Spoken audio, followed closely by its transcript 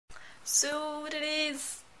So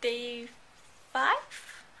today's day 5?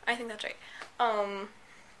 I think that's right.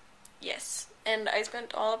 Yes. And I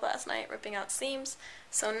spent all of last night ripping out seams.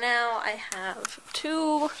 So now I have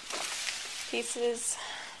 2 pieces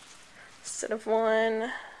instead of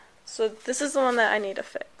 1. So this is the one that I need to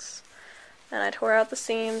fix. And I tore out the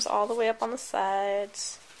seams all the way up on the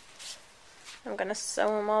sides. I'm gonna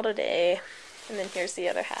sew them all today. And then here's the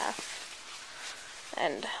other half.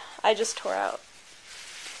 And I just tore out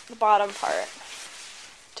the bottom part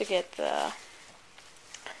to get the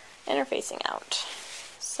interfacing out.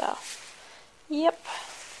 So, yep.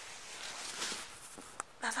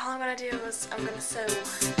 That's all I'm gonna do is I'm gonna sew.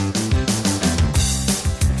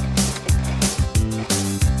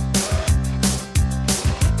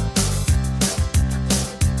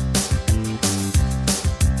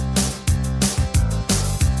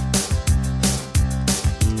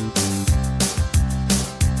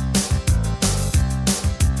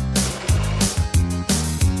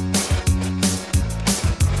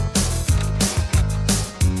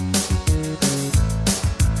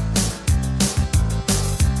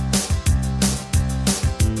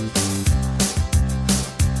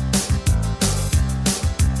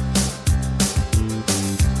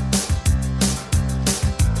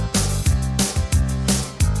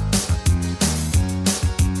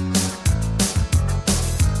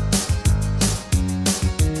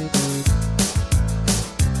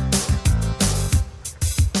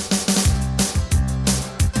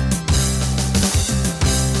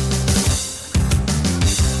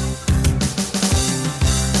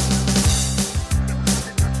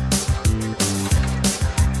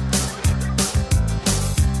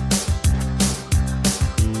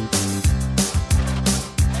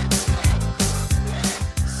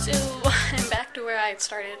 I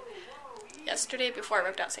started yesterday before I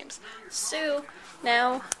ripped out seams. So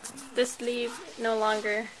now this sleeve no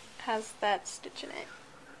longer has that stitch in it.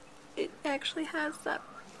 It actually has that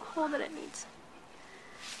hole that it needs.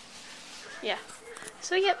 Yeah.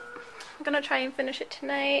 So yep, I'm gonna try and finish it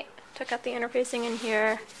tonight. Took out the interfacing in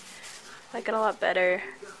here. Like it a lot better.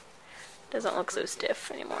 Doesn't look so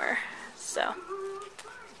stiff anymore. So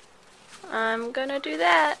I'm gonna do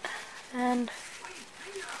that. And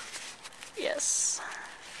yes.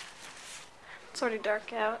 It's already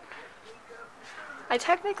dark out. I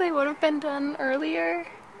technically would have been done earlier.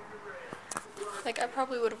 Like, I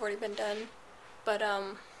probably would have already been done. But,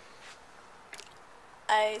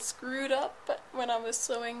 I screwed up when I was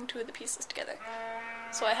sewing 2 of the pieces together.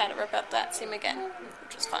 So I had to rip out that seam again,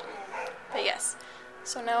 which was fun. But yes.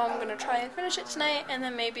 So now I'm gonna try and finish it tonight, and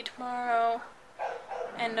then maybe tomorrow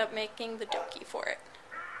end up making the doki for it.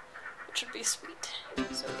 Which would be sweet.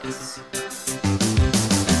 So yes.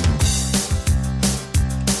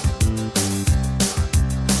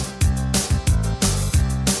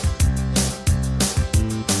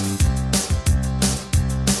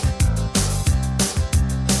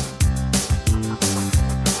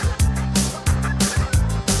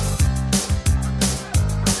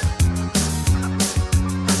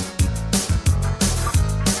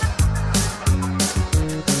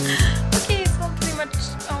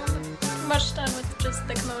 Done with just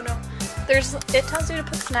the kimono. It tells you to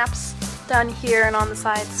put snaps down here and on the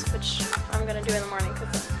sides, which I'm gonna do in the morning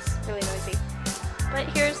because it's really noisy. But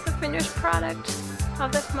here's the finished product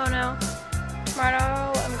of the kimono.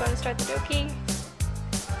 Tomorrow I'm going to start the doki,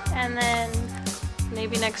 and then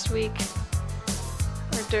maybe next week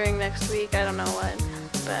or during next week, I don't know when,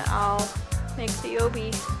 but I'll make the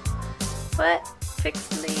obi. But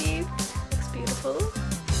fixed sleeve looks beautiful.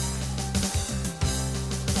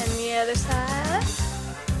 And the other side,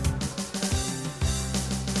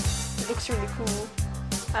 it looks really cool,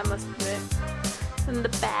 I must admit. And the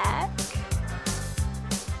back,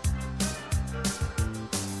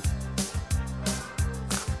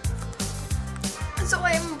 so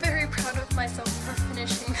I am very proud of myself for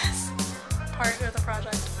finishing this part of the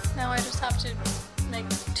project. Now I just have to make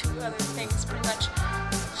 2 other things pretty much.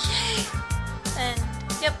 Yay! And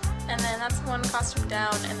yep, and then that's 1 costume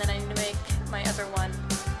down, and then I need to make my other one.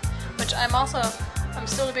 Which I'm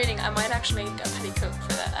still debating. I might actually make a petticoat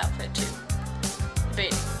for that outfit too.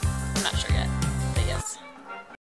 Debating. I'm not sure yet.